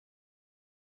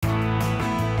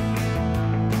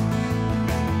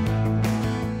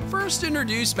First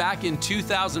introduced back in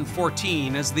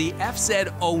 2014 as the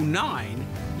FZ09,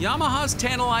 Yamaha's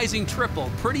tantalizing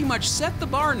triple pretty much set the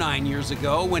bar 9 years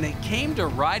ago when it came to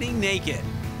riding naked.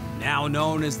 Now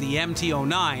known as the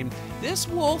MT09, this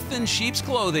wolf in sheep's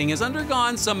clothing has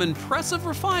undergone some impressive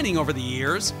refining over the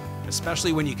years,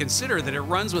 especially when you consider that it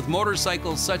runs with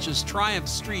motorcycles such as Triumph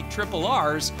Street Triple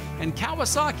Rs and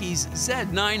Kawasaki's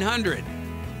Z900.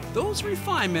 Those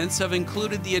refinements have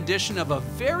included the addition of a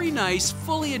very nice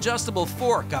fully adjustable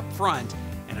fork up front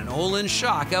and an Olin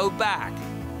shock out back.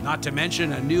 Not to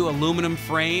mention a new aluminum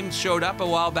frame showed up a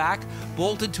while back,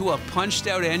 bolted to a punched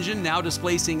out engine now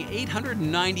displacing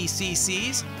 890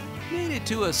 cc's, made it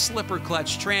to a slipper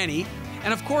clutch tranny,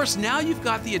 and of course now you've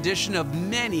got the addition of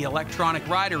many electronic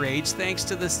rider aids thanks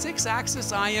to the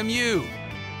 6-axis IMU.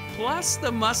 Plus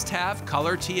the must-have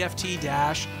color TFT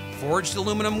dash, forged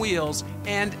aluminum wheels,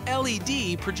 and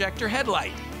LED projector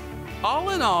headlight. All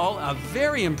in all, a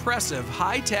very impressive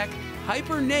high-tech,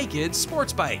 hyper-naked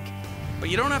sports bike. But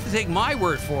you don't have to take my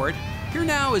word for it. Here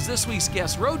now is this week's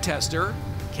guest road tester,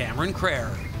 Cameron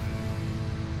Crerar.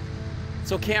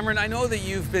 So Cameron, I know that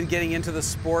you've been getting into the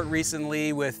sport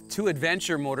recently with 2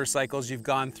 adventure motorcycles you've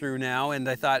gone through now, and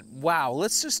I thought, wow,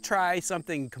 let's just try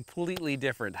something completely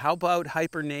different. How about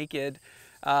hyper naked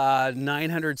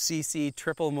 900cc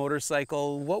triple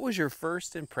motorcycle? What was your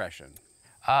first impression?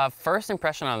 First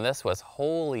impression on this was,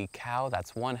 holy cow,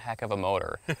 that's one heck of a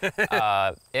motor.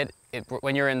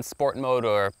 When you're in sport mode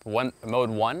or mode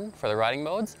 1 for the riding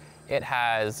modes, it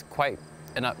has quite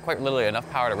literally enough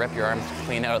power to rip your arms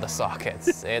clean out of the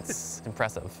sockets. It's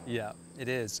impressive. Yeah, it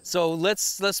is. So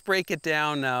let's break it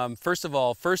down. First of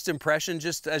all, first impression,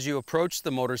 just as you approached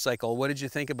the motorcycle, what did you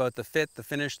think about the fit, the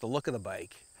finish, the look of the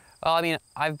bike? Well, I mean,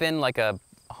 I've been like a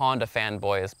Honda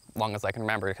fanboy as long as I can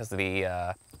remember because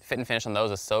the fit and finish on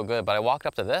those is so good, but I walked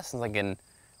up to this and thinking,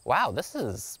 wow, this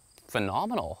is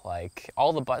phenomenal. Like,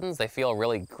 all the buttons, they feel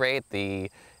really great. The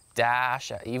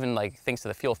dash, even like thanks to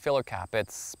the fuel filler cap,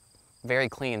 it's very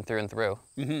clean through and through.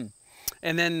 Mm-hmm.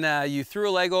 And then you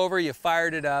threw a leg over, you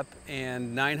fired it up,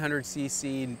 and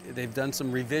 900cc, they've done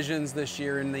some revisions this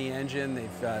year in the engine.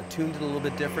 They've tuned it a little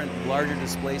bit different, larger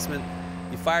displacement.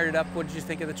 You fired it up, what did you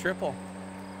think of the triple?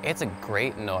 It's a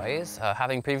great noise.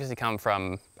 Having previously come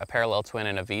from a parallel twin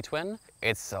and a V-twin,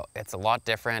 it's a lot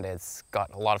different. It's got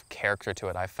a lot of character to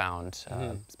it, I've found.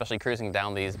 Especially cruising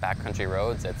down these backcountry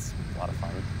roads, it's a lot of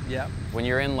fun. Yeah. When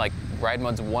you're in like ride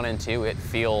modes 1 and 2, it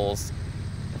feels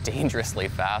dangerously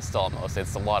fast almost.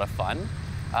 It's a lot of fun.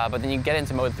 But then you get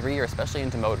into mode 3 or especially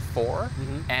into mode 4,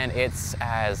 and it's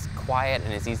as quiet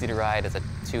and as easy to ride as a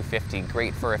 250.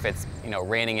 Great for if it's, you know,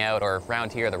 raining out, or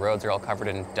around here the roads are all covered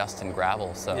in dust and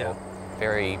gravel, so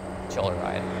very chill to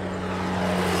ride.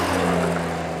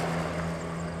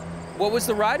 What was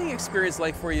the riding experience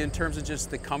like for you in terms of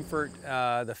just the comfort,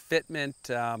 the fitment?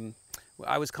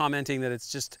 I was commenting that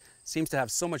it's just seems to have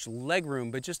so much leg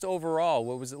room, but just overall,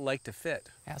 what was it like to fit?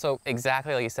 Yeah, so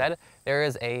exactly like you said, there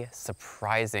is a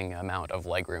surprising amount of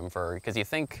leg room because you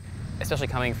think, especially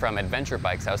coming from adventure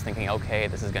bikes, I was thinking, okay,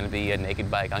 this is going to be a naked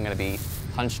bike. I'm going to be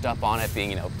hunched up on it, being,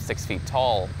 you know, 6 feet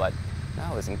tall, but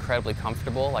no, it's incredibly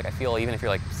comfortable. Like, I feel even if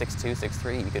you're like 6'2",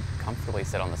 6'3", you could comfortably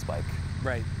sit on this bike.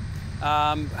 Right.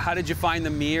 How did you find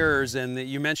the mirrors? And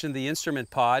you mentioned the instrument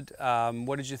pod.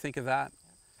 What did you think of that?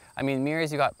 I mean,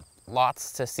 mirrors, you got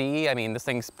lots to see. I mean, this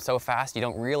thing's so fast, you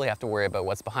don't really have to worry about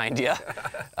what's behind you.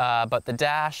 But the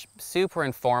dash, super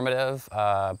informative.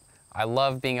 I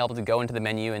love being able to go into the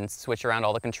menu and switch around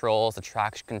all the controls, the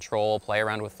traction control, play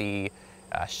around with the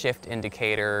shift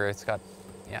indicator. It's got,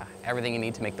 yeah, everything you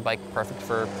need to make the bike perfect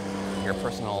for your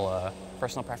personal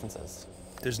preferences.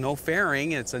 There's no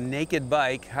fairing, it's a naked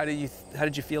bike. How did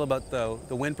you feel about the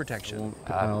wind protection?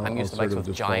 I'm used to bikes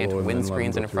with giant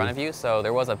windscreens in front of you, so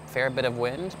there was a fair bit of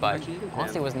wind, but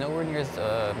honestly it was nowhere near as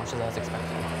much as I was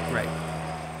expecting. Right.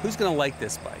 Who's gonna like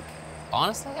this bike?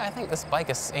 Honestly, I think this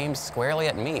bike is aimed squarely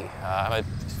at me. I'm a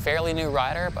fairly new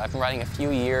rider, but I've been riding a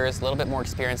few years, a little bit more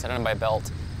experience under my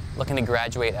belt, looking to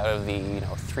graduate out of the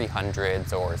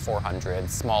 300s or 400s,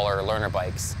 smaller learner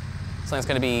bikes. So it's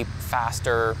going to be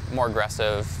faster, more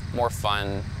aggressive, more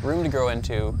fun, room to grow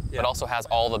into, but also has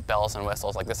all the bells and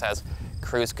whistles. Like, this has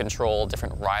cruise control,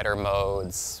 different rider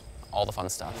modes, all the fun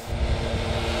stuff.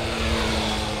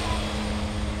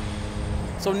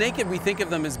 So naked, we think of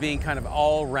them as being kind of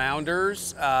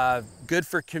all-rounders, good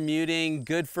for commuting,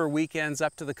 good for weekends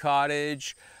up to the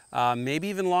cottage, maybe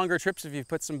even longer trips if you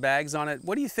put some bags on it.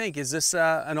 What do you think? Is this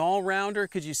an all-rounder?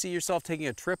 Could you see yourself taking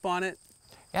a trip on it?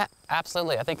 Yeah,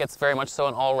 absolutely. I think it's very much so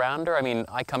an all-rounder. I mean,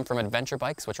 I come from adventure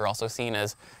bikes, which are also seen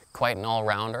as quite an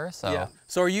all-rounder, so. Yeah.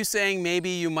 So are you saying maybe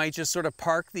you might just sort of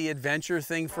park the adventure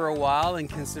thing for a while and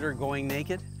consider going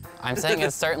naked? I'm saying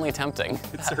it's certainly tempting.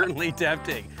 It's certainly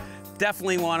tempting.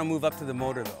 Definitely want to move up to the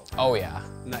motor though. Oh yeah.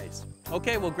 Nice.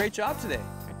 Okay, well, great job today.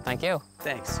 Thank you.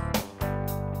 Thanks.